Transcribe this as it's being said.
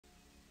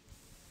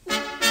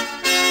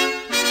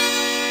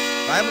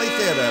Family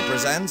Theater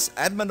presents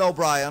Edmund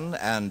O'Brien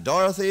and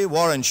Dorothy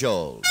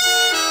Warrenshold.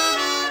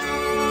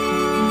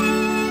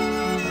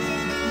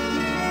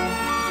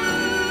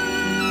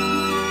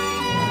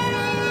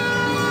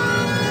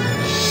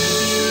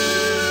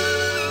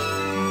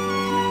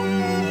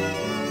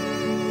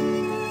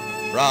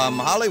 From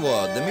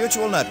Hollywood, the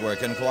Mutual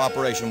Network, in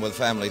cooperation with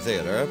Family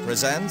Theater,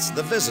 presents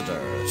The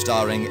Visitor,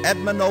 starring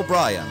Edmund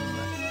O'Brien.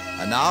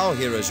 And now,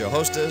 here is your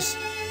hostess,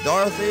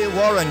 Dorothy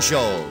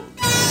Warrenshold.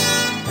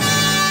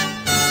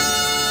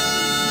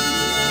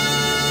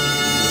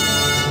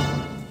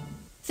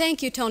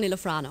 Thank you, Tony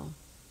Lafrano.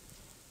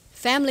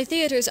 Family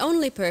Theater's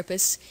only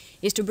purpose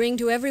is to bring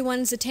to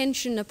everyone's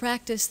attention a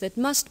practice that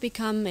must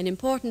become an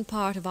important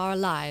part of our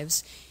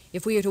lives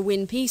if we are to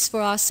win peace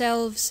for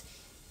ourselves,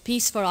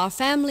 peace for our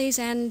families,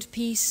 and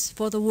peace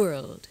for the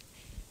world.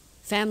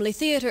 Family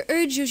Theater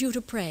urges you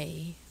to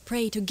pray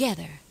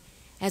together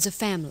as a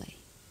family.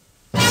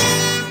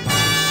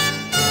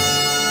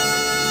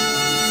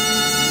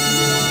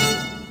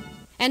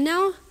 And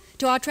now,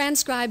 to our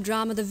transcribed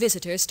drama, The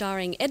Visitor,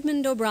 starring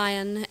Edmund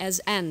O'Brien as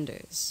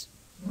Anders.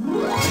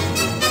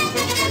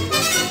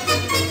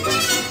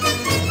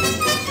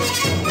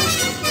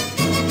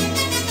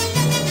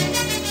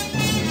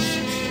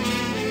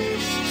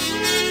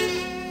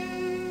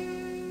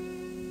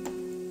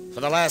 For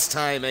the last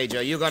time,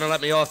 Major, you gonna let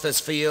me off this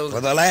field?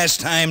 For the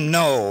last time,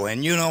 no.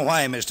 And you know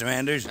why, Mr.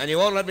 Anders. And you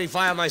won't let me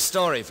file my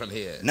story from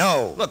here?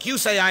 No. Look, you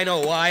say I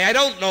know why. I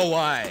don't know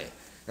why.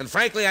 And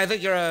frankly, I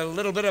think you're a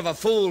little bit of a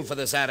fool for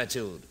this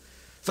attitude.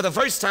 For the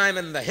first time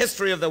in the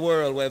history of the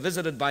world, we're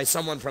visited by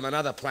someone from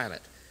another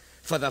planet.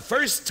 For the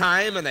first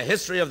time in the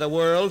history of the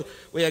world,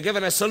 we are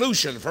given a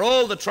solution for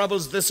all the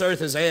troubles this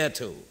earth is heir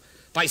to.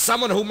 By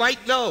someone who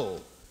might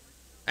know.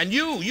 And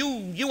you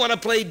want to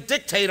play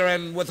dictator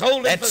and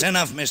withhold... That's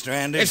enough, Mr.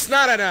 Anders. It's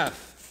not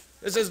enough.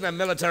 This isn't a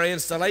military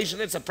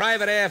installation. It's a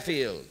private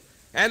airfield.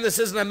 And this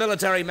isn't a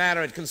military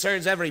matter. It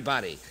concerns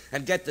everybody.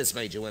 And get this,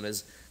 Major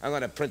Winters. I'm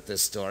going to print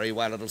this story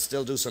while it'll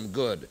still do some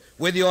good,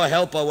 with your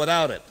help or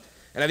without it.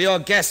 And if your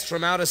guest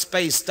from outer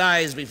space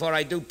dies before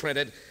I do print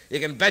it, you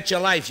can bet your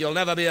life you'll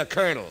never be a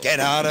colonel. Get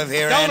out of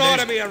here, Don't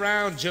Anders. order me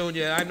around,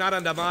 Junior. I'm not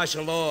under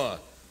martial law.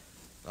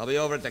 I'll be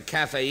over at the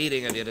cafe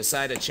eating if you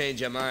decide to change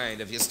your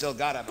mind, if you still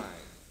got a mind.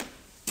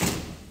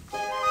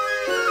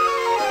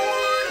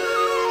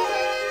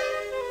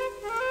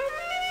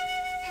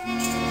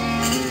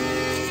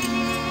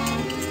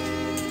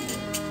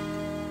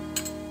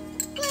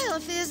 Well,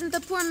 if it isn't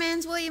the poor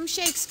man's William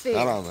Shakespeare.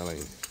 Hello,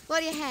 Millie.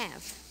 What do you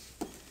have?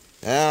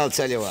 I'll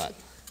tell you what.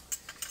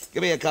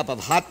 Give me a cup of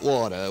hot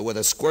water with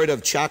a squirt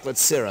of chocolate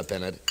syrup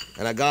in it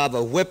and a gob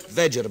of whipped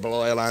vegetable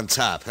oil on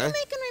top, huh? You're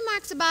making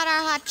remarks about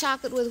our hot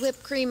chocolate with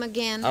whipped cream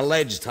again.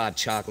 Alleged hot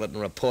chocolate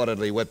and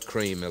reportedly whipped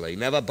cream, Millie.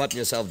 Never button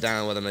yourself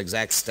down with an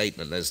exact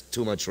statement. There's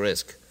too much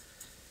risk.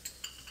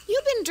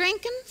 You been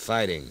drinking?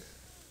 Fighting.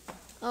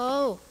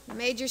 Oh, the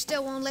Major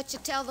still won't let you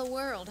tell the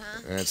world,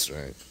 huh? That's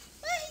right.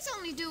 Well, he's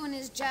only doing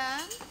his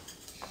job.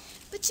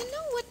 But you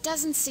know what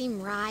doesn't seem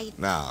right?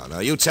 No,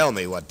 you tell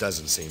me what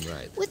doesn't seem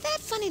right. With that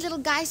funny little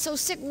guy so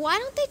sick, why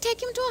don't they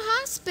take him to a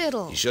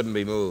hospital? He shouldn't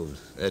be moved.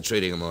 They're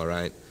treating him all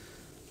right.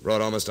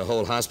 Brought almost a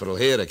whole hospital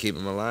here to keep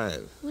him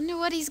alive. Wonder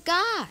what he's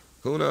got.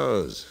 Who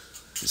knows?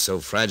 He's so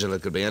fragile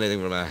it could be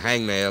anything from a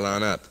hangnail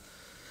on up.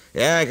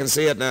 Yeah, I can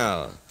see it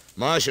now.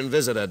 Martian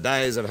visitor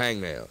dies of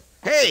hangnail.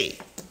 Hey!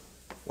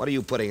 What are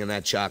you putting in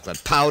that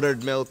chocolate?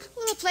 Powdered milk?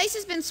 Well, the place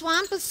has been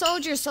swamped with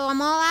soldiers, so I'm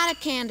all out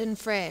of canned and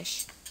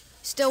fresh.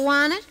 Still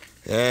want it?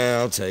 Yeah,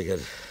 I'll take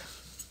it.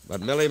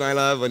 But, Millie, my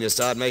love, when you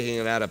start making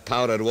it out of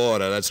powdered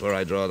water, that's where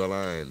I draw the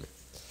line.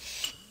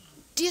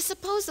 Do you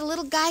suppose the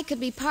little guy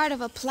could be part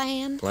of a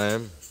plan?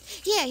 Plan?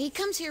 Yeah, he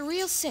comes here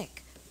real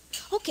sick.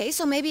 Okay,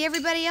 so maybe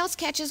everybody else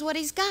catches what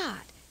he's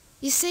got.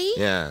 You see?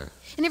 Yeah.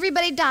 And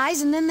everybody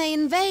dies, and then they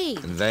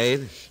invade.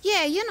 Invade?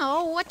 Yeah, you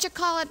know, what you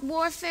call it,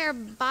 warfare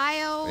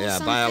bio Yeah,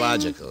 something.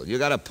 biological. You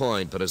got a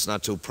point, but it's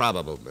not too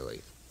probable,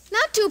 Millie.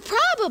 Not too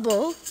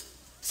probable?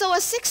 So a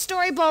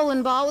 6-story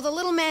bowling ball with a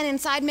little man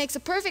inside makes a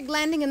perfect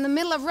landing in the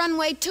middle of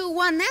runway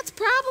 21. That's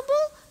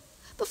probable?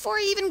 Before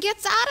he even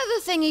gets out of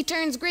the thing, he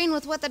turns green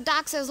with what the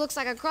doc says looks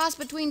like a cross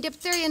between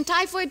diphtheria and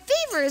typhoid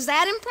fever. Is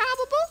that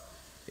improbable?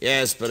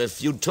 Yes, but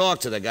if you talk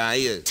to the guy,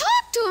 you...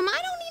 Talk to him? I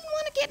don't even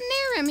want to get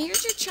near him.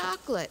 Here's your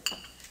chocolate.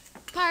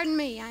 Pardon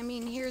me. I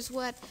mean, here's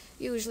what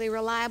usually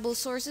reliable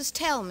sources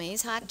tell me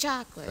is hot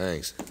chocolate.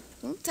 Thanks.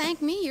 Don't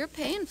thank me. You're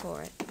paying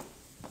for it.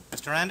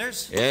 Mr.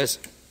 Anders? Yes?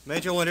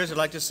 Major Winters would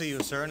like to see you,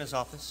 sir, in his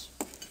office.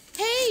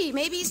 Hey,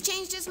 maybe he's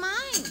changed his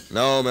mind.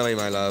 No, Millie,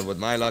 my love. With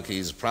my luck,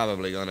 he's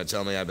probably going to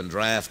tell me I've been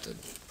drafted.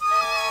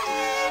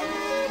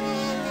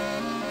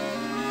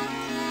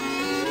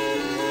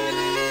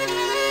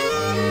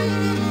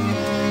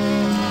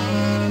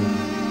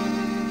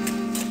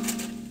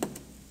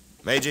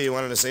 Major, you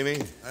wanted to see me?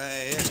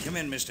 Yes, come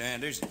in, Mr.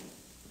 Anders.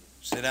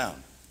 Sit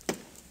down.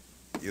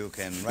 You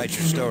can write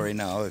your story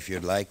now if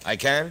you'd like. I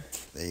can?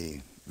 The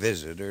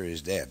visitor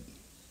is dead.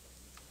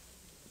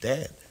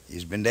 Dead?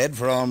 He's been dead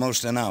for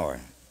almost an hour.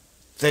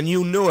 Then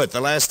you knew it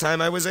the last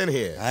time I was in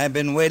here. I've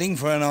been waiting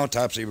for an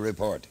autopsy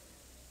report.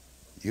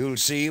 You'll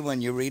see when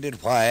you read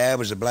it why I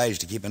was obliged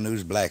to keep a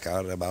news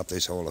blackout about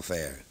this whole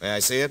affair. May I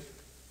see it?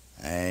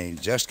 I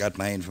just got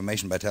my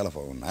information by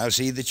telephone. I'll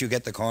see that you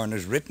get the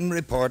coroner's written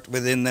report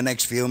within the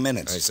next few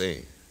minutes. I see.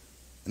 In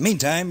the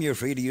meantime, you're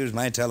free to use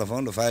my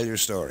telephone to file your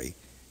story.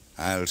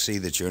 I'll see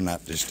that you're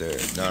not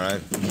disturbed. All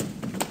right.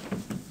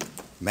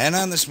 Man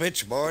on the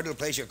switchboard will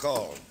place your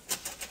call.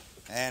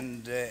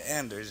 And,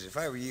 Anders, if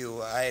I were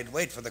you, I'd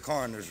wait for the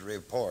coroner's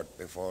report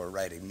before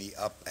writing me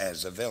up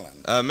as a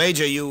villain.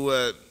 Major,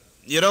 you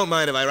don't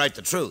mind if I write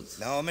the truth?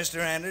 No, Mr.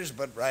 Anders,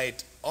 but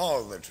write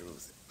all the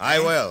truth. I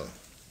will.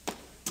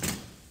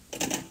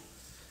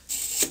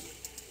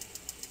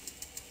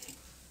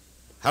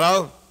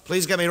 Hello?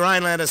 Please get me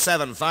Rhinelander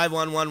 7,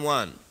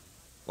 5111.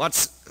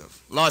 What's...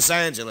 Los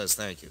Angeles,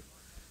 thank you.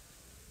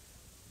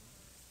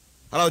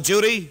 Hello,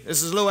 Judy?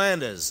 This is Lou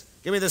Anders.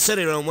 Give me the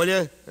city room, will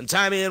you? And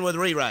tie me in with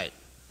rewrite.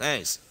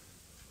 Thanks.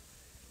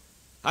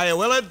 Hiya,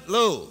 Willard?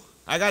 Lou,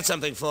 I got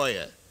something for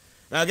you.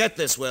 Now, get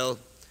this, Will.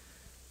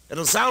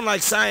 It'll sound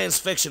like science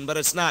fiction, but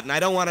it's not, and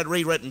I don't want it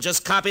rewritten.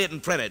 Just copy it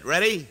and print it.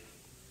 Ready?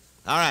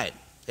 All right,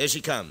 here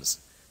she comes.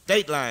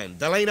 Dateline,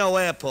 Delano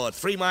Airport,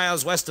 3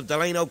 miles west of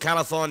Delano,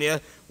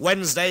 California,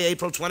 Wednesday,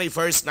 April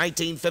 21st,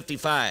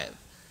 1955.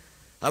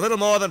 A little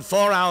more than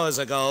 4 hours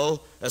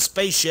ago, a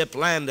spaceship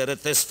landed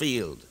at this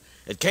field.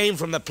 It came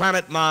from the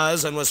planet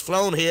Mars and was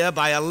flown here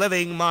by a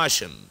living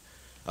Martian,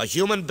 a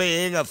human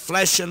being of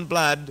flesh and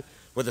blood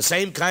with the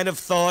same kind of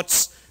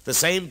thoughts, the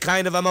same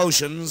kind of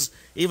emotions,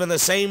 even the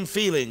same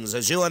feelings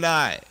as you and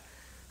I.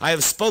 I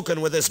have spoken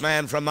with this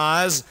man from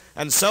Mars,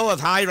 and so have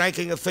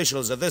high-ranking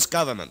officials of this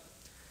government.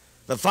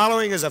 The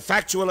following is a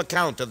factual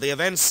account of the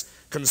events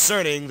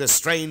concerning this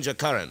strange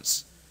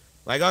occurrence.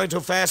 Am I going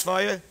too fast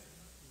for you?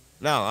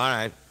 No, all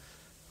right.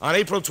 On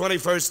April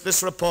 21st,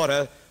 this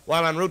reporter,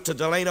 while en route to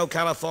Delano,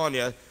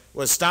 California,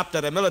 was stopped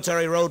at a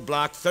military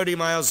roadblock 30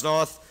 miles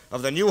north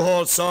of the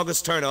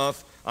Newhall-Saugus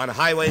turnoff on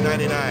Highway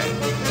 99.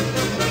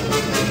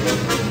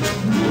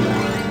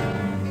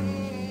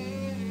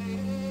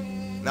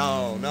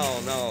 No.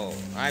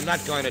 I'm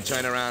not going to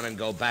turn around and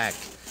go back.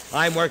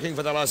 I'm working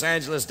for the Los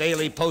Angeles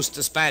Daily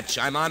Post-Dispatch.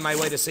 I'm on my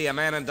way to see a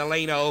man in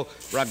Delano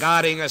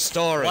regarding a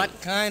story.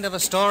 What kind of a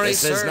story,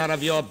 sir? This is none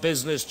of your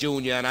business,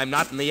 Junior, and I'm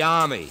not in the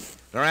Army.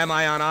 Nor am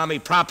I on Army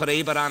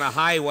property, but on a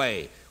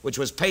highway, which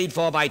was paid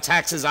for by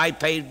taxes I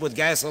paid with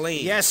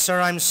gasoline. Yes, sir,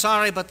 I'm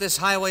sorry, but this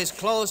highway's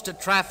closed to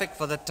traffic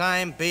for the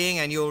time being,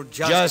 and you'll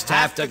just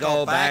have to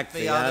go back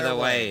the other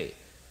way.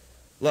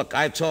 Look,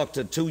 I've talked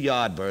to 2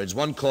 yardbirds,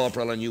 1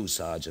 corporal and you,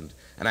 Sergeant,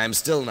 and I'm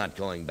still not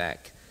going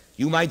back.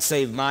 You might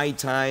save my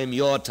time,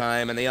 your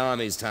time, and the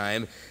Army's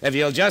time if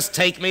you'll just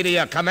take me to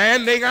your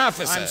commanding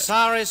officer. I'm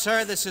sorry,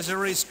 sir. This is a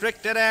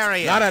restricted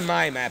area. Not on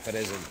my map, it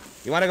isn't.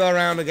 You want to go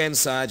around again,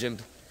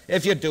 Sergeant?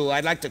 If you do,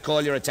 I'd like to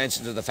call your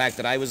attention to the fact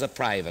that I was a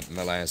private in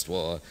the last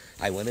war.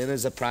 I went in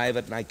as a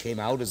private, and I came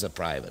out as a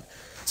private.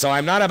 So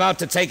I'm not about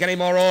to take any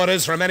more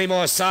orders from any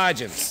more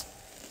sergeants.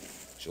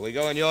 Shall we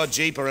go in your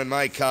Jeep or in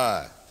my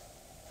car?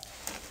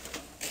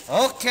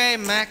 Okay,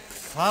 Mac,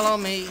 follow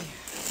me.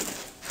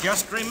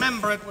 Just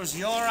remember it was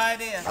your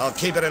idea. I'll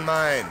keep it in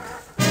mind.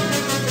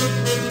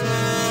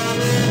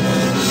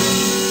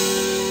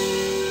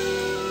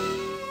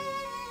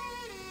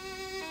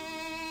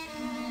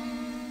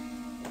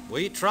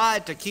 We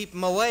tried to keep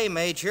him away,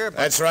 Major, but...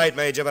 That's right,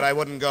 Major, but I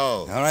wouldn't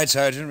go. All right,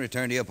 Sergeant,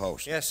 return to your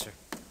post. Yes, sir.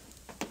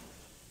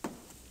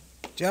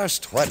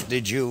 Just what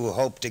did you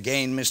hope to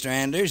gain, Mr.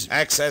 Anders?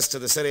 Access to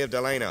the city of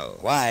Delano.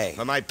 Why?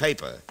 For my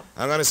paper.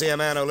 I'm going to see a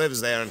man who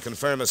lives there and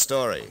confirm a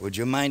story. Would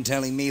you mind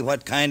telling me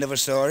what kind of a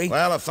story?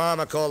 Well, a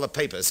farmer called the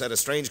paper, said a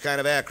strange kind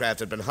of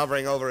aircraft had been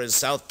hovering over his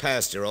south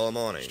pasture all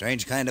morning.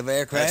 Strange kind of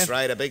aircraft? That's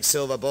right, a big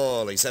silver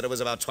ball. He said it was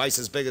about twice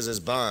as big as his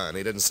barn.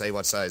 He didn't say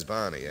what size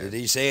barn he had. Did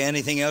he say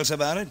anything else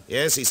about it?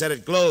 Yes, he said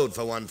it glowed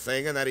for one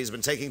thing, and that he's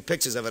been taking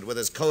pictures of it with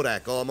his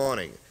Kodak all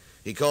morning.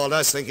 He called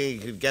us thinking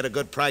he could get a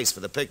good price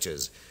for the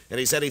pictures, and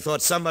he said he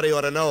thought somebody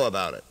ought to know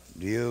about it.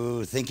 Do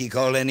you think he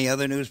called any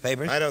other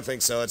newspapers? I don't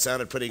think so. It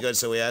sounded pretty good,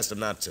 so we asked him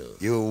not to.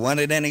 You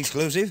wanted an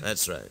exclusive?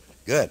 That's right.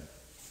 Good.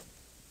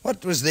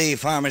 What was the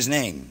farmer's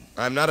name?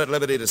 I'm not at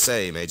liberty to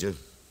say, Major.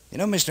 You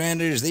know, Mr.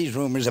 Anders, these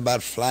rumors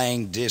about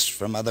flying discs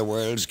from other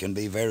worlds can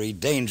be very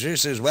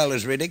dangerous as well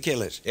as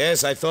ridiculous.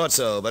 Yes, I thought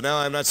so, but now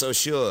I'm not so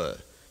sure.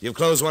 You've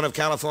closed one of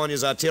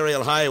California's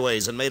arterial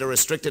highways and made a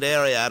restricted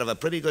area out of a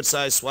pretty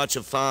good-sized swatch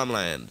of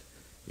farmland.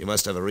 You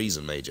must have a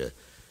reason, Major.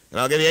 And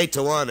I'll give you 8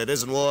 to 1. It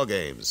isn't war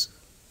games.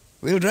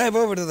 We'll drive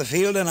over to the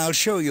field and I'll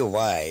show you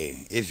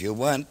why, if you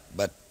want,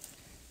 but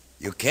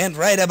you can't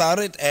write about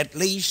it, at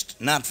least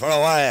not for a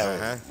while.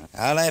 Uh-huh.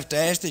 I'll have to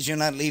ask that you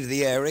not leave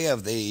the area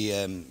of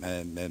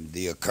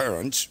the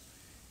occurrence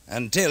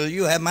until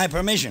you have my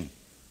permission.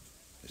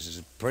 This is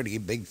a pretty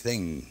big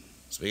thing.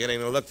 It's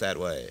beginning to look that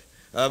way.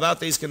 About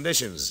these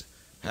conditions,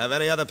 have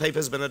any other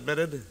papers been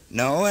admitted?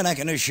 No, and I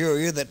can assure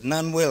you that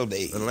none will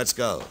be. Then let's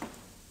go.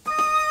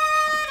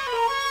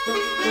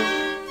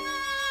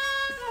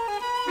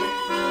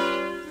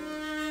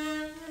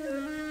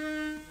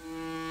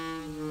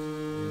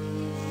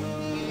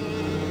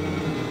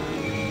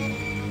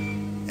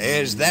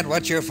 Is that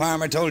what your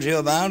farmer told you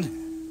about?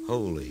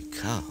 Holy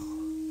cow.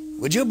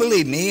 Would you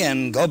believe me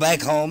and go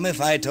back home if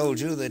I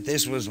told you that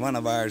this was one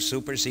of our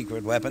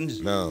super-secret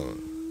weapons? No.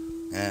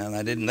 Well,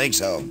 I didn't think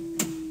so.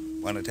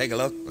 Want to take a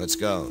look? Let's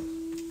go.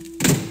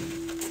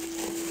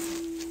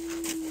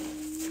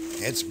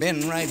 It's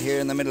been right here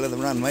in the middle of the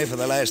runway for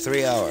the last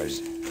 3 hours.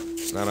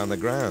 It's not on the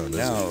ground, is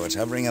it? No, it's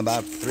hovering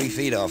about 3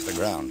 feet off the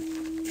ground.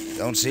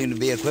 Don't seem to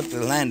be equipped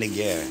with landing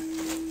gear.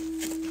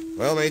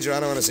 Well, Major, I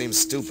don't want to seem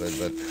stupid,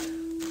 but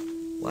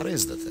what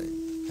is the thing?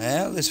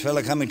 Well, this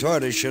fella coming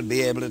toward us should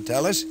be able to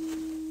tell us.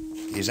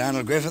 He's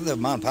Arnold Griffith of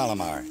Mount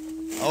Palomar.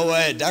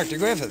 Oh, Dr.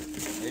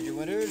 Griffith. Major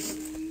Winters?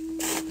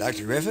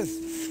 Dr.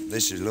 Griffith,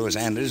 this is Louis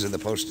Anders of the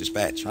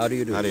Post-Dispatch. How do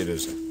you do? How do you do,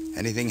 sir?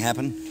 Anything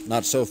happen?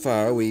 Not so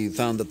far. We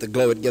found that the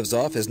glow it gives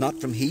off is not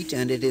from heat,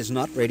 and it is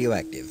not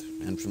radioactive.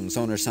 And from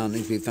sonar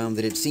soundings, we found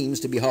that it seems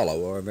to be hollow,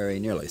 or very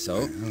nearly so.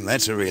 Well,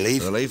 that's a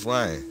relief. Relief?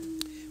 Why?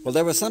 Well,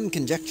 there was some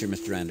conjecture,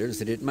 Mr. Anders,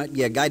 that it might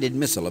be a guided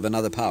missile of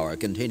another power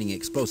containing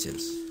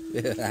explosives.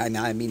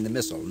 I mean the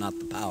missile, not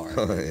the power.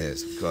 Oh,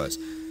 yes, of course.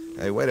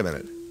 Hey, wait a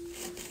minute.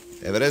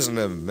 If it isn't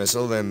a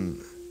missile, then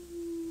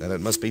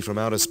it must be from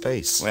outer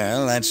space.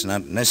 Well, that's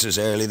not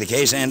necessarily the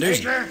case,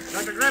 Anders. Major,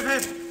 Dr.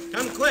 Griffith,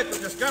 come quick.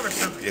 We've discovered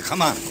something. Yeah,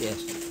 come on.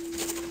 Yes.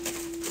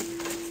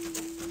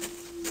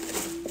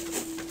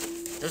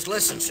 Just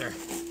listen, sir.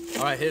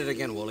 All right, hit it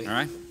again, Wooly. All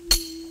right.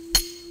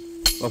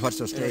 Well, what's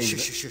so strange?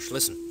 Shush,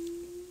 listen.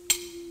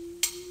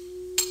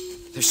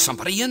 There's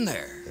somebody in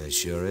there. It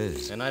sure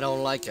is. And I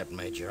don't like it,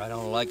 Major. I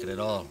don't like it at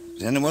all.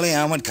 Then, Willie,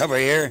 I want cover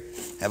here.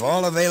 Have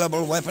all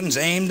available weapons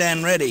aimed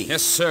and ready.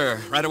 Yes, sir.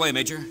 Right away,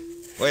 Major.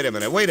 Wait a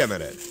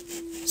minute.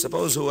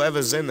 Suppose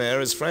whoever's in there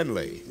is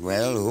friendly.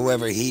 Well,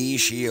 whoever he,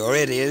 she, or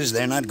it is,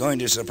 they're not going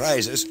to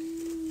surprise us.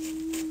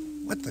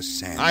 What the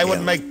sand? I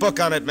wouldn't make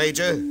book on it,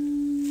 Major.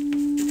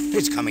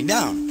 It's coming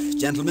down.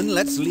 Gentlemen,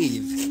 let's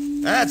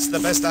leave. That's the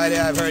best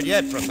idea I've heard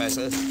yet,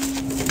 Professor.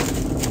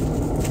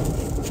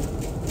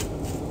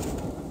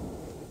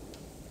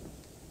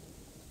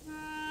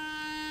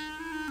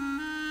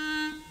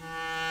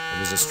 It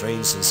was a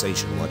strange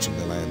sensation watching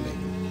the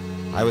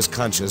landing. I was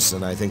conscious,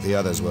 and I think the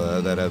others were,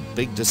 that a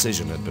big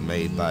decision had been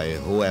made by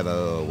whoever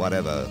or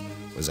whatever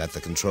was at the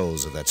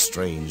controls of that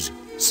strange,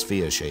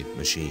 sphere-shaped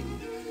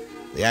machine.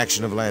 The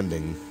action of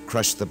landing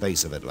crushed the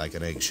base of it like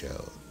an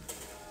eggshell.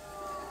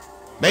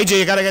 Major,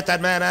 you gotta get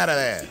that man out of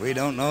there. We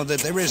don't know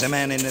that there is a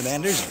man in it,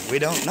 Anders. We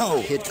don't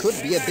know. It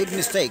could be a big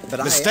mistake,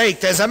 but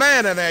Mistake? There's a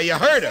man in there. You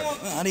heard him.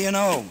 Well, how do you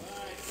know?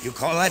 You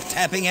call that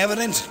tapping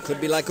evidence? Could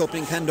be like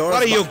opening Pandora's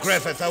What are you, box.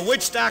 Griffith, a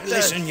witch doctor?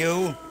 Listen,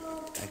 you.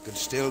 That could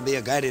still be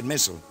a guided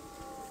missile.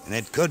 And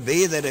it could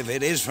be that if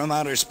it is from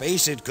outer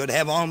space, it could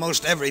have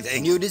almost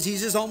everything. New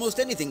diseases, almost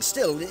anything.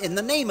 Still, in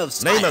the name of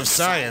science. Name of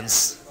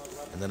science.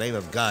 In the name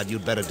of God,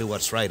 you'd better do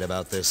what's right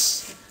about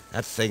this.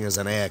 That thing is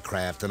an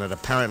aircraft, and it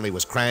apparently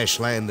was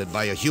crash-landed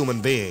by a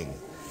human being.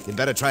 You'd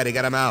better try to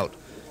get him out,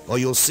 or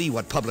you'll see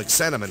what public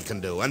sentiment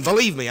can do. And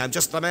believe me, I'm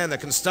just the man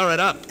that can stir it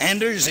up.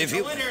 Anders, if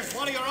you... Winters,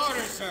 what are your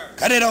orders, sir?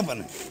 Cut it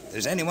open. If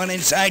there's anyone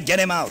inside, get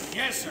him out.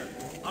 Yes, sir.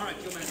 All right,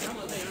 you men,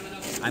 come with me.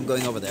 I'm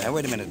going over there. Now,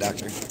 wait a minute,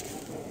 Doctor.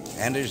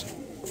 Anders,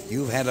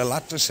 you've had a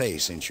lot to say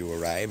since you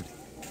arrived.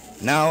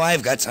 Now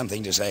I've got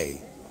something to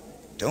say.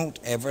 Don't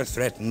ever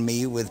threaten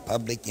me with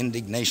public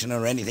indignation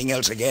or anything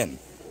else again.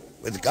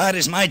 With God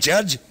as my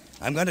judge,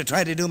 I'm going to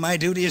try to do my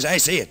duty as I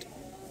see it.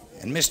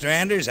 And, Mr.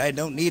 Anders, I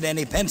don't need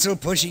any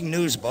pencil-pushing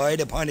newsboy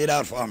to point it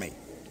out for me.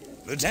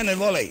 Lieutenant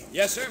Woolley.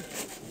 Yes, sir.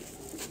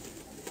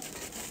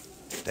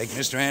 Take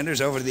Mr. Anders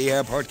over to the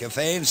airport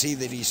cafe and see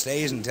that he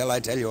stays until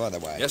I tell you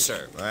otherwise. Yes,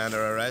 sir. Am I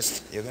under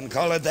arrest? You can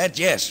call it that,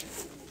 yes.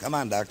 Come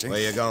on, Doctor. Where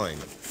you going?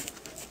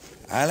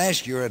 I'll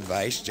ask your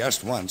advice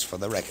just once for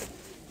the record.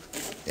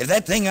 If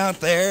that thing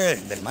out there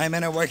that my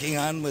men are working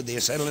on with the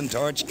acetylene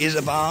torch is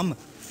a bomb,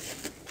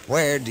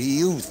 where do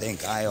you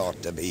think I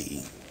ought to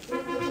be?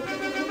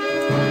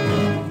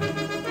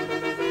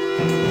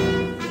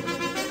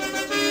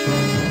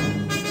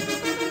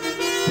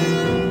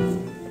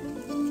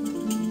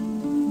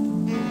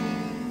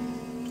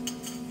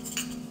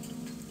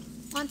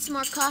 Want some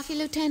more coffee,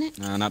 Lieutenant?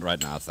 Not right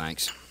now,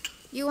 thanks.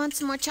 You want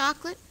some more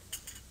chocolate?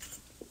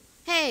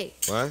 Hey,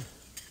 What?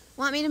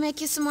 want me to make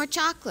you some more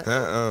chocolate?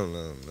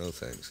 Oh, no,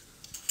 thanks.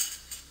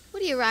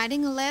 What are you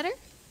writing, a letter?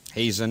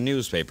 He's a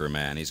newspaper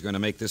man. He's going to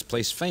make this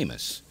place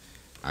famous.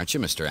 Aren't you,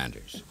 Mr.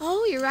 Anders?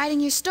 Oh, you're writing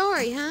your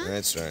story, huh?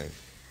 That's right.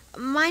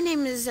 My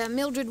name is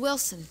Mildred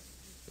Wilson.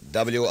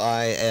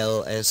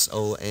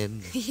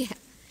 Wilson. Yeah,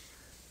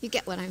 you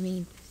get what I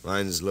mean.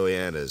 Mine's Louis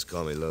Anders.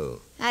 Call me Lou.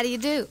 How do you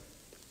do?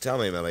 Tell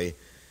me, Millie.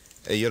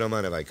 You don't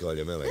mind if I call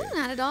you Millie? No,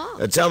 not at all.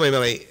 Tell me,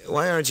 Millie,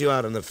 why aren't you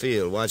out in the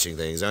field watching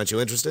things? Aren't you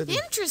interested?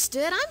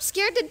 Interested? I'm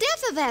scared to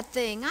death of that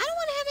thing. I don't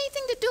want to have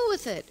anything to do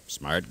with it.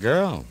 Smart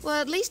girl. Well,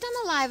 at least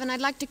I'm alive, and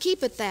I'd like to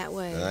keep it that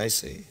way. I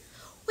see.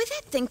 Well,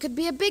 that thing could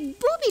be a big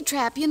booby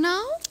trap, you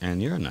know?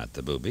 And you're not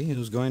the booby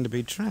who's going to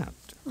be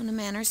trapped. In a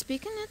manner of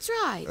speaking, that's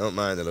right. Don't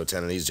mind the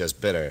lieutenant. He's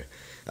just bitter.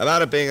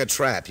 About it being a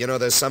trap. You know,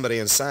 there's somebody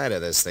inside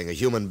of this thing, a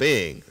human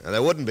being. And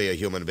there wouldn't be a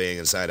human being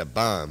inside a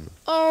bomb.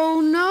 Oh, Oh,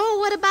 no.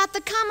 What about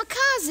the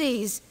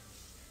kamikazes?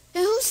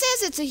 And who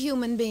says it's a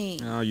human being?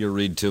 Oh, you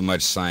read too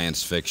much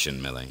science fiction,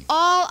 Millie.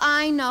 All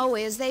I know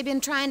is they've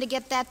been trying to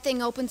get that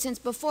thing open since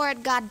before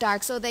it got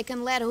dark so they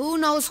can let who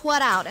knows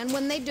what out. And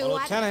when they do,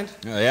 Lieutenant.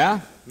 Oh,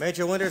 yeah?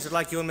 Major Winters would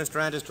like you and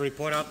Mr. Anders to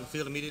report out in the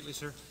field immediately,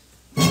 sir.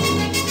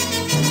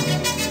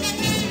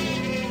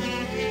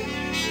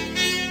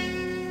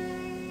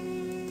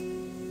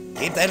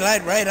 Keep that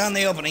light right on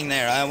the opening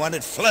there. I want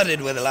it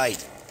flooded with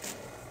light.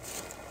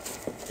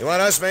 You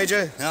want us,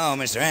 Major? No,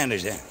 Mr.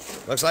 Anders, yeah.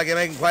 Looks like you're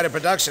making quite a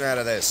production out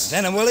of this.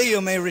 Lieutenant Woolley,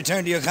 you may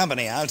return to your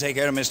company. I'll take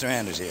care of Mr.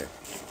 Anders here.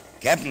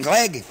 Captain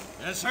Clegg?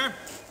 Yes, sir.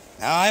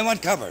 Now, I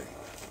want cover.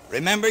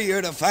 Remember,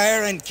 you're to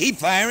fire and keep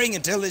firing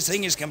until this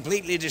thing is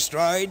completely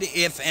destroyed,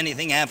 if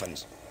anything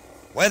happens.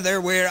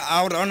 Whether we're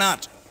out or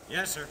not.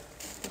 Yes, sir.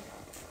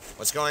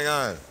 What's going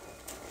on?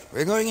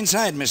 We're going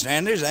inside, Mr.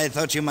 Anders. I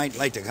thought you might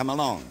like to come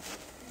along.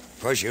 Of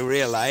course, you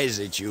realize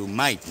that you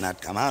might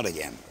not come out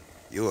again.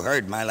 You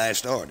heard my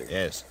last order.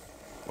 Yes.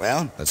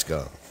 Well? Let's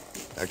go.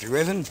 Dr.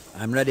 Griffin?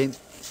 I'm ready.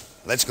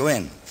 Let's go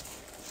in.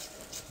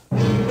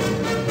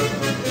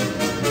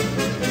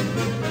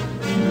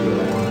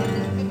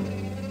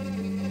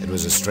 It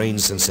was a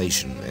strange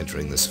sensation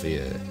entering the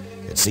sphere.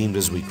 It seemed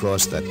as we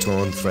crossed that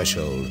torn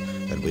threshold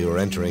that we were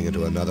entering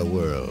into another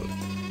world.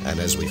 And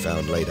as we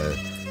found later,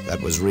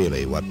 that was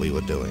really what we were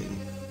doing.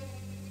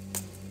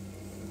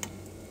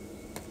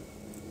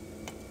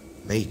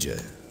 Major,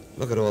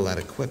 look at all that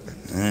equipment.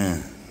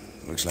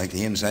 Looks like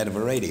the inside of a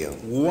radio.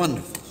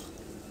 Wonderful.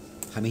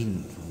 I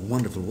mean,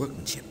 wonderful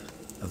workmanship.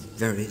 A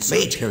very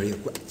superior...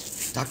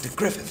 Dr.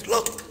 Griffith,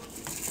 look!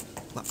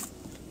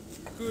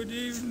 Good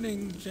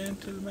evening,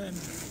 gentlemen.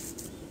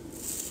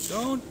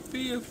 Don't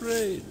be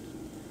afraid.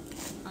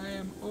 I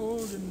am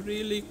old and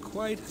really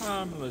quite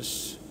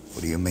harmless.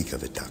 What do you make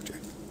of it, Doctor?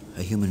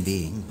 A human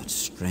being, but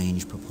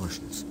strange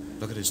proportions.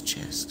 Look at his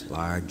chest.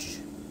 Large.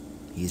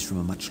 He's from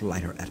a much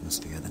lighter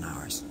atmosphere than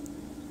ours.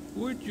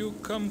 Would you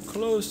come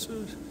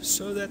closer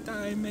so that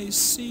I may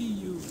see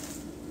you?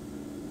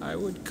 I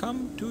would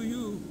come to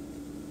you,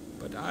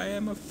 but I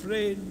am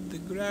afraid the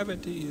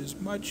gravity is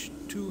much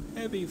too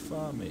heavy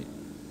for me.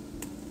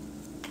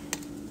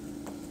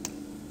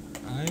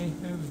 I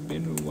have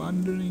been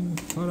wondering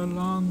for a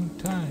long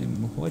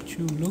time what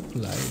you look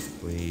like.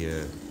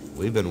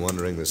 We've been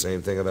wondering the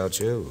same thing about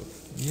you.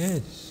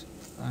 Yes,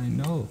 I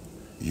know.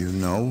 You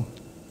know?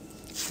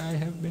 I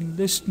have been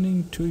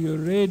listening to your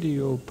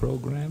radio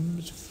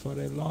programs for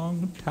a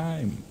long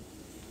time.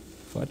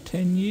 For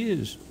 10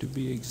 years, to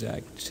be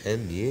exact.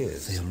 10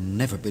 years? They'll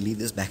never believe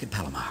this back at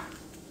Palomar.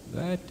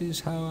 That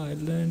is how I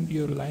learned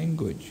your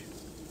language.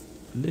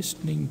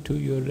 Listening to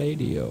your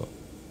radio.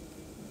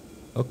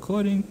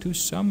 According to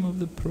some of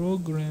the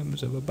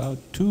programs of about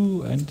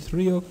 2 and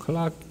 3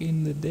 o'clock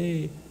in the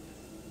day,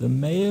 the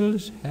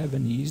males have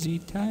an easy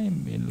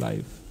time in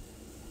life,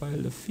 while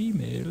the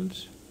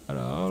females are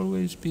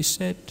always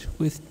beset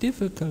with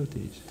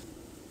difficulties.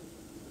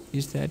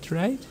 Is that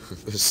right?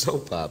 The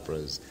soap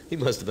operas. He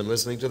must have been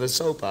listening to the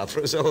soap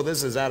operas. Oh,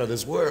 this is out of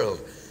this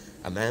world.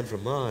 A man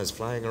from Mars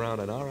flying around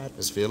in our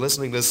atmosphere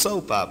listening to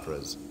soap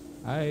operas.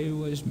 I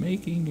was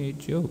making a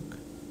joke.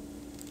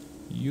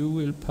 You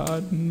will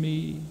pardon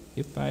me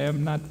if I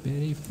am not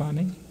very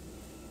funny.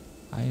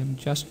 I am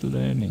just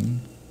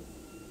learning.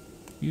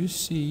 You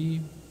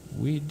see,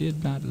 we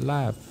did not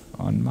laugh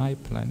on my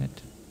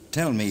planet.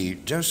 Tell me,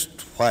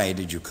 just why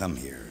did you come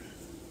here?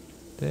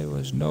 There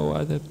was no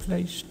other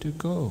place to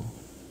go.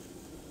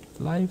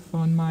 Life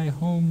on my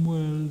home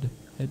world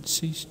had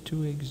ceased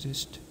to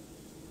exist.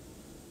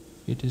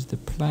 It is the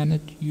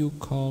planet you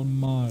call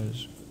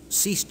Mars.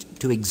 Ceased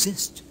to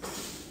exist?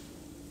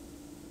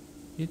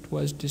 It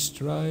was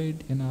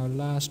destroyed in our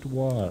last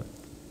war.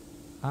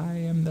 I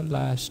am the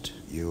last.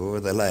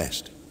 You're the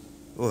last.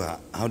 Well,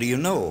 how do you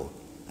know?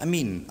 I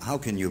mean, how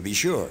can you be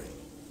sure?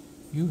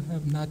 You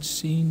have not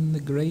seen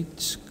the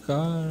great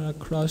scar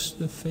across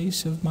the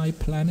face of my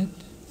planet?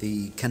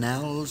 The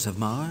canals of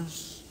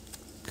Mars?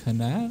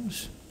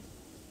 Canals?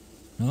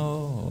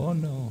 No, oh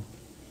no.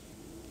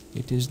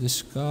 It is the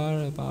scar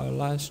of our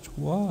last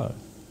war,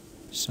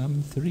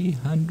 some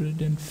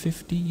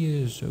 350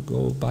 years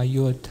ago by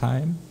your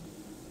time,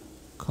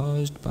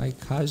 caused by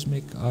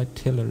cosmic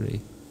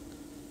artillery.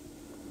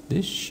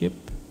 This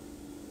ship,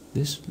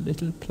 this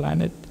little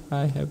planet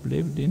I have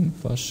lived in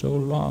for so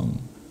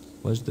long,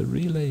 was the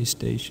relay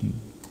station,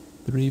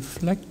 the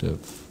reflector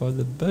for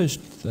the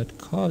burst that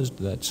caused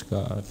that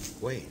scar.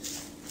 Wait.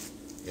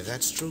 If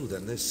that's true,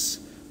 then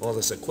all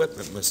this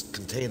equipment must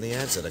contain the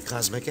answer to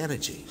cosmic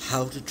energy.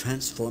 How to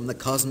transform the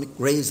cosmic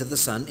rays of the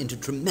sun into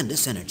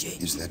tremendous energy.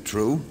 Is that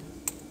true?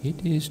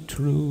 It is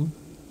true,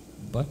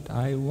 but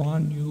I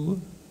warn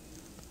you,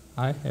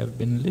 I have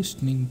been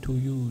listening to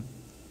you,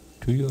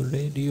 to your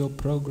radio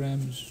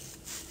programs,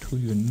 to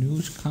your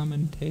news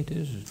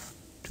commentators,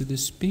 to the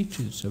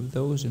speeches of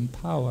those in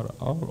power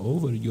all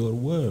over your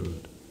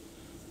world.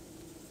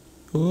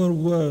 Your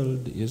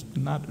world is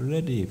not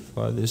ready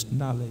for this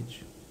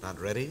knowledge. Not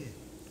ready?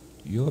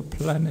 Your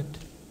planet,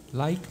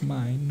 like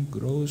mine,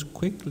 grows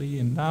quickly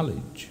in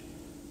knowledge.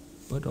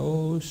 but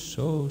oh,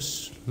 so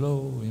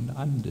slow in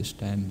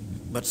understanding.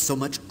 But so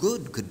much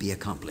good could be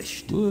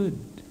accomplished. Good,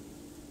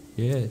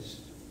 yes.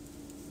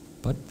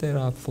 But there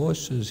are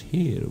forces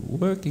here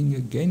working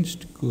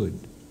against good,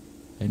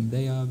 and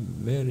they are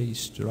very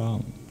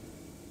strong.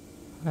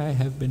 I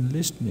have been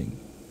listening.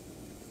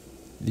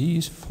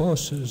 These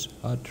forces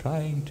are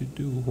trying to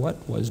do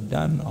what was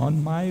done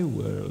on my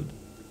world.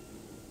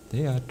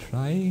 They are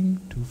trying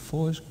to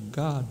force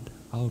God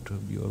out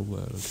of your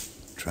world.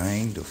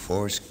 Trying to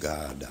force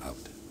God out.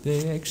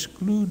 They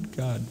exclude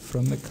God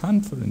from the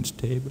conference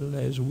table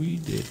as we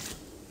did.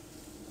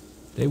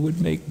 They would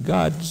make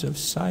gods of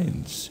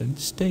science and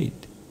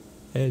state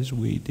as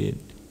we did.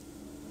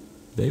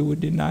 They would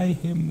deny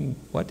him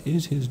what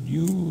is his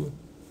due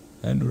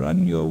and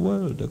run your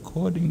world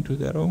according to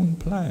their own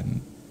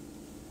plan,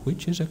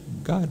 which is a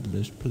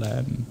godless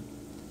plan.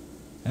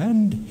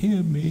 And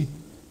hear me,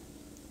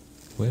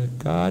 where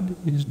God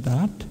is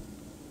not,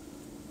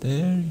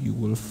 there you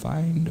will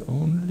find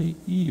only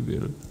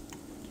evil.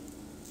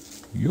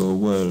 Your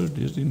world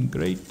is in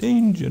great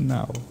danger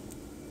now.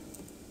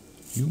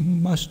 You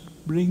must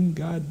bring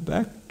God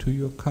back to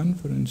your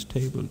conference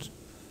tables,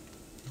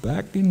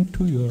 back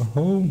into your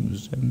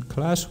homes and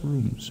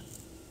classrooms,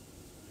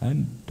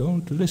 and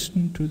don't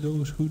listen to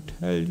those who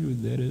tell you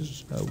there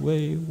is a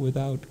way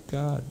without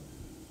God.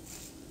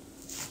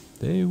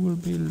 They will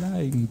be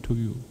lying to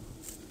you.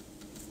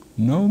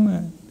 No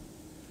man,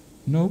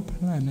 no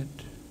planet,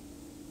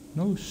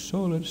 no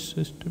solar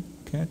system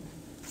can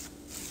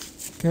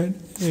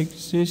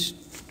exist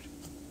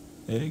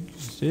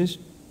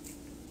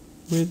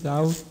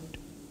without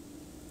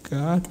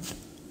God.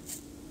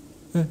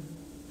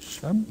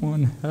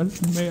 Someone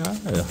help me.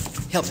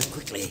 Help him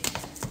quickly.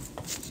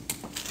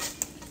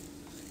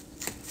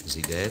 Is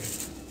he dead?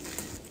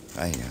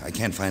 I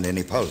can't find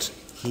any pulse.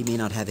 He may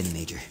not have any,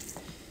 Major.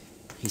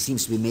 He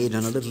seems to be made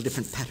on a little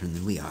different pattern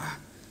than we are.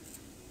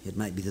 It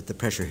might be that the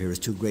pressure here is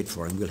too great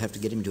for him. We'll have to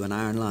get him to an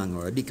iron lung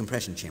or a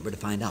decompression chamber to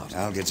find out.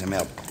 I'll get some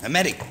help. A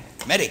medic!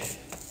 Medic!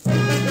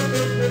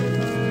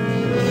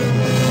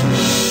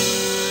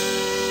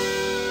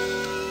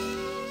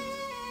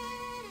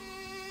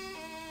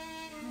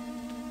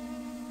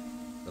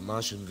 The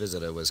Martian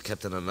visitor was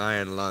kept in an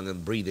iron lung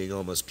and breathing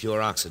almost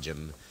pure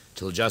oxygen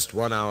till just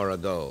 1 hour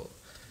ago.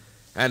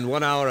 And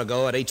 1 hour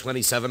ago at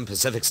 8:27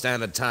 Pacific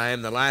Standard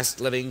Time, the last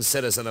living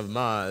citizen of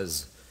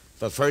Mars,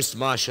 the first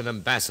Martian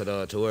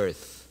ambassador to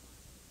Earth,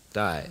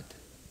 died.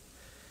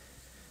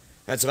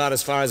 That's about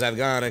as far as I've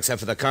gone, except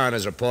for the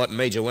coroner's report and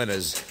Major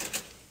Winters.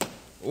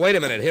 Wait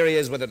a minute, here he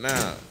is with it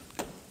now.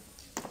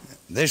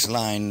 This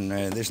line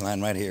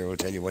right here will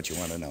tell you what you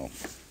want to know.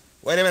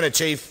 Wait a minute,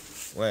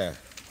 Chief. Where?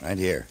 Right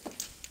here.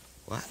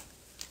 What?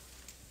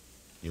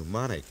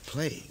 Pneumonic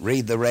plague.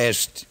 Read the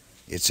rest.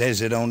 It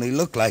says it only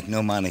looked like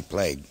pneumonic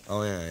plague.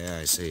 Oh, yeah,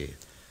 I see.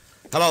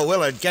 Hello,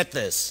 Willard, get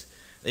this.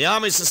 The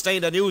Army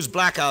sustained a news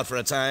blackout for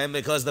a time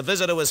because the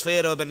visitor was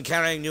feared to have been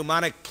carrying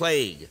pneumonic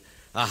plague,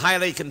 a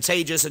highly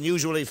contagious and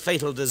usually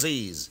fatal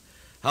disease.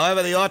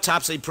 However, the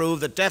autopsy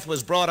proved that death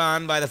was brought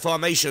on by the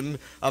formation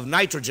of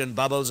nitrogen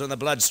bubbles in the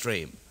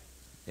bloodstream.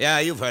 Yeah,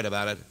 you've heard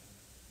about it.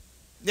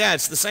 Yeah,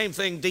 it's the same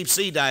thing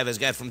deep-sea divers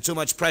get from too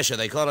much pressure.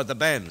 They call it the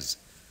bends.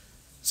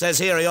 Says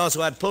here he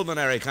also had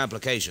pulmonary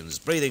complications,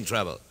 breathing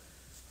trouble.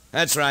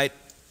 That's right.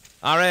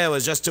 Our air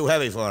was just too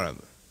heavy for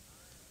him.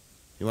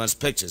 He wants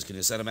pictures. Can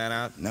you send a man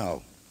out?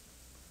 No.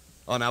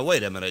 Oh, now,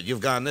 wait a minute.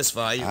 You've gone this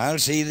far. I'll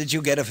see that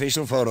you get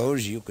official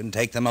photos. You can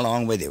take them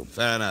along with you.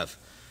 Fair enough.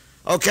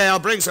 Okay, I'll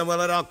bring some,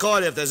 Willard. I'll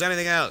call you if there's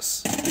anything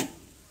else.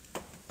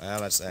 Well,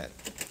 that's that.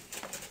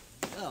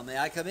 Well, may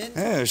I come in?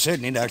 Oh,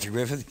 certainly, Dr.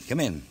 Griffith. Come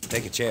in.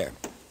 Take a chair.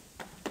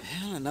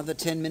 Well, another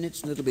 10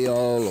 minutes and it'll be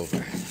all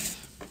over.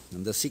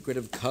 And the secret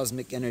of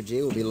cosmic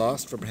energy will be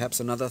lost for perhaps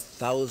another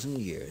 1,000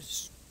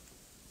 years.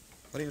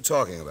 What are you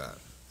talking about?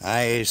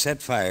 I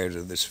set fire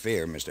to the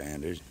sphere, Mr.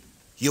 Anders.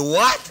 You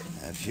what?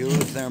 A few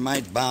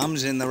thermite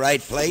bombs in the right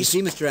place.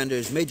 You see, Mr.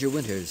 Anders, Major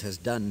Winters has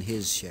done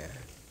his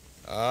share.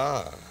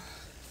 Ah,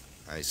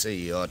 I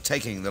see. You're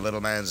taking the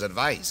little man's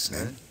advice,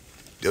 huh?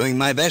 Doing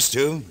my best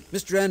to.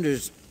 Mr.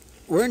 Anders,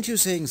 weren't you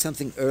saying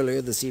something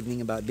earlier this evening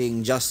about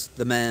being just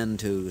the man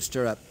to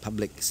stir up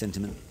public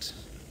sentiment?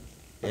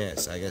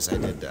 Yes, I guess I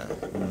did,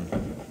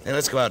 Hey,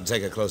 let's go out and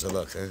take a closer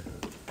look, huh?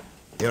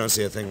 You don't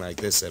see a thing like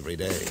this every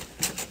day.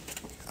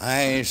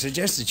 I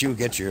suggest that you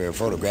get your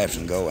photographs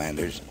and go,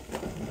 Anders,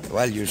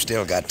 while you've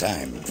still got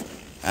time.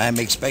 I'm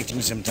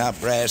expecting some top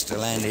brass to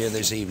land here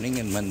this evening,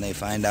 and when they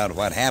find out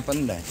what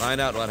happened... Find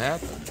out what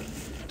happened?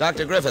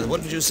 Dr. Griffith,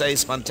 wouldn't you say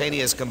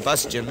spontaneous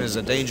combustion is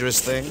a dangerous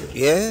thing?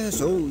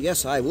 Yes, oh,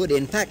 yes, I would.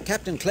 In fact,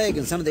 Captain Clegg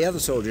and some of the other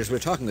soldiers were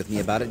talking with me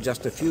about it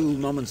just a few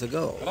moments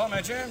ago. Hello,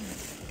 Major.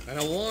 Kind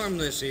of warm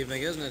this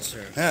evening, isn't it,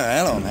 sir? Oh,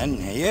 hello, man.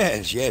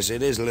 Yes,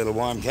 it is a little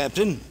warm,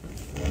 Captain.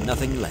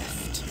 Nothing left.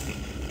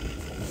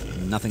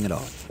 Nothing at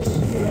all.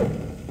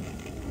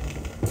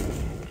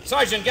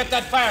 Sergeant, get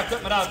that fire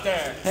equipment out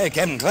there. Hey,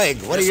 Captain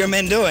Clegg, what are your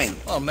men doing?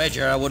 Well,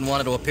 Major, I wouldn't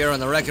want it to appear on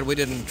the record we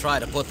didn't try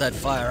to put that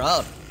fire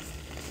out.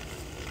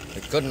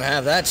 We couldn't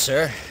have that,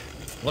 sir.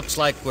 Looks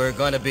like we're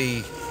going to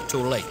be too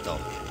late, though.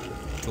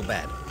 Too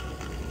bad.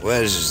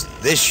 Was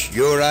this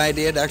your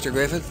idea, Dr.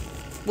 Griffith?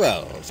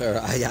 Well, sir,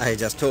 I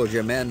just told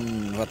your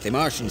men what the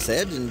Martian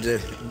said,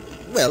 and,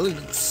 well,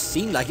 it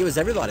seemed like it was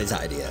everybody's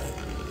idea.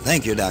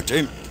 Thank you,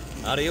 Doctor.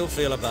 How do you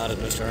feel about it,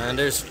 Mr.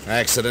 Anders?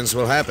 Accidents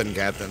will happen,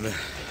 Captain.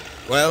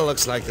 Well,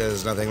 looks like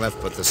there's nothing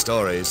left but the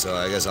story, so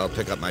I guess I'll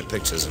pick up my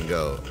pictures and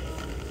go.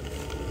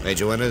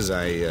 Major Winters,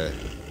 I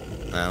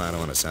don't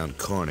want to sound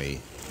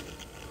corny,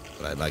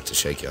 but I'd like to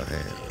shake your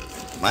hand.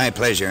 My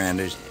pleasure,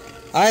 Anders.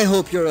 I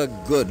hope you're a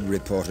good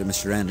reporter,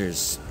 Mr.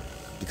 Anders,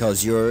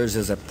 because yours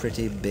is a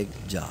pretty big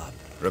job.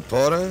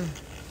 Reporter?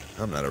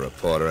 I'm not a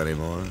reporter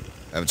anymore.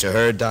 Haven't you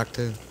heard,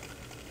 Doctor?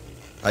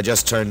 I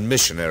just turned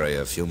missionary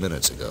a few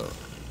minutes ago.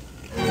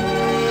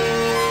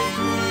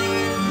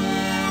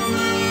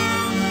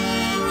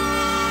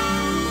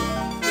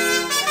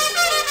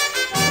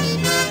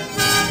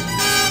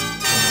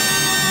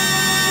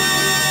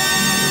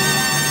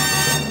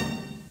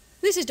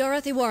 This is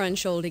Dorothy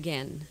Warrenshold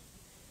again.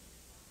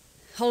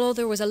 Although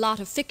there was a lot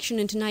of fiction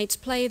in tonight's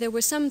play, there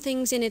were some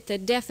things in it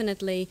that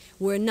definitely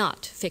were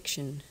not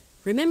fiction.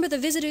 Remember the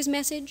visitor's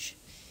message?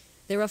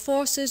 There are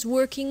forces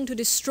working to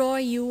destroy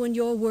you and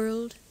your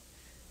world.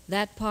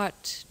 That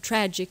part,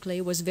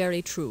 tragically, was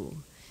very true.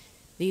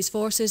 These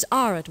forces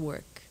are at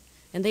work,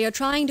 and they are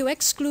trying to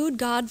exclude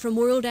God from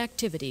world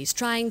activities,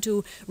 trying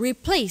to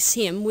replace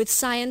him with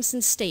science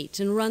and state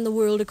and run the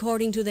world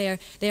according to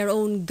their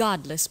own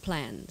godless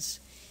plans.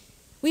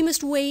 We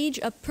must wage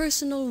a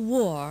personal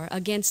war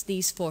against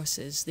these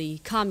forces, the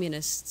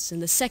communists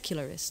and the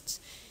secularists,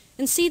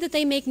 and see that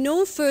they make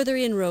no further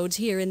inroads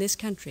here in this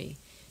country.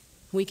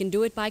 We can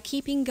do it by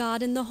keeping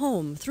God in the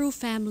home through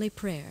family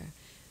prayer,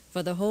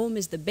 for the home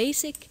is the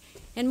basic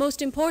and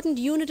most important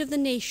unit of the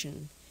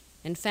nation,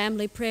 and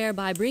family prayer,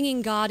 by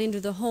bringing God into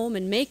the home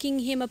and making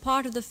him a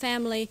part of the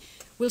family,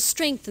 will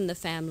strengthen the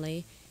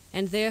family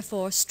and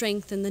therefore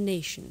strengthen the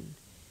nation.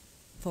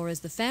 For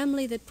as the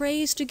family that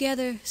prays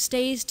together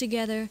stays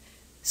together,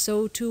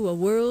 so too a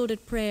world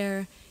at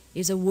prayer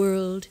is a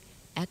world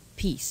at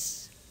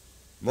peace.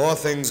 More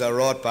things are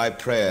wrought by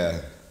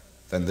prayer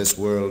than this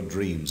world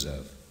dreams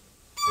of.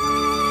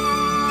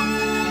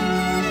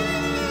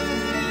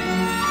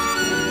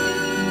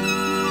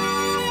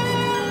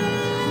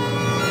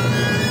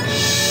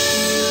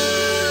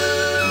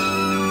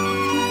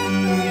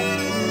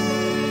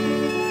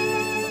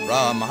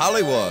 From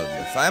Hollywood,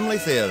 Family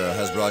Theater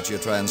has brought you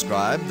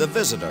transcribed The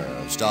Visitor,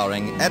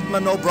 starring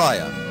Edmund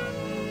O'Brien.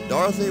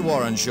 Dorothy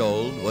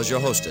Warrenshold was your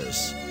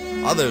hostess.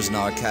 Others in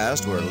our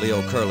cast were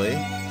Leo Curley,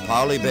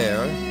 Parley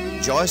Bear,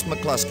 Joyce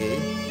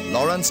McCluskey,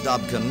 Lawrence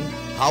Dobkin,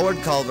 Howard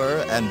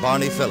Culver, and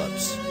Barney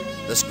Phillips.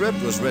 The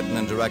script was written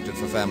and directed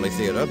for Family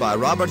Theater by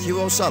Robert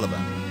Hugh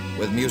O'Sullivan,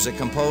 with music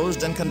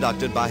composed and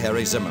conducted by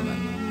Harry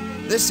Zimmerman.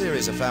 This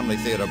series of Family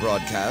Theater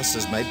broadcasts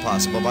is made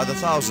possible by the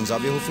thousands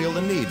of you who feel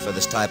the need for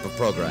this type of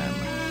program,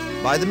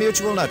 by the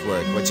Mutual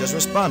Network, which has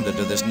responded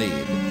to this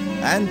need,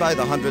 and by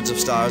the hundreds of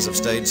stars of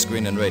stage,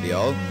 screen, and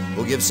radio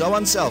who give so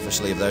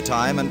unselfishly of their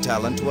time and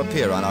talent to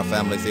appear on our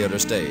Family Theater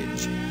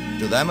stage.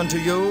 To them and to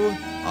you,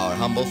 our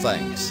humble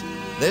thanks.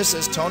 This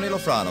is Tony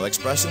Lafrano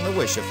expressing the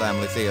wish of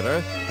Family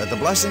Theater that the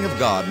blessing of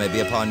God may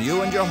be upon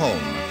you and your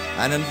home,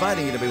 and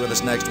inviting you to be with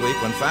us next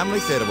week when Family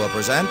Theater will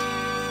present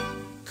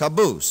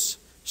Caboose,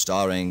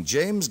 starring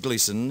James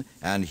Gleason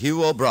and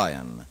Hugh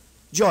O'Brien.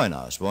 Join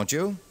us, won't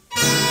you?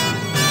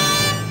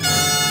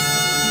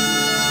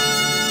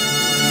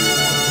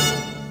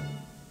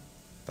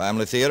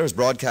 Family Theater is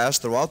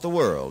broadcast throughout the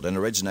world and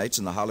originates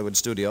in the Hollywood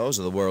studios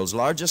of the world's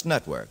largest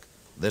network.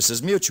 This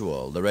is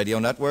Mutual, the radio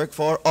network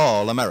for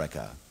all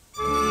America.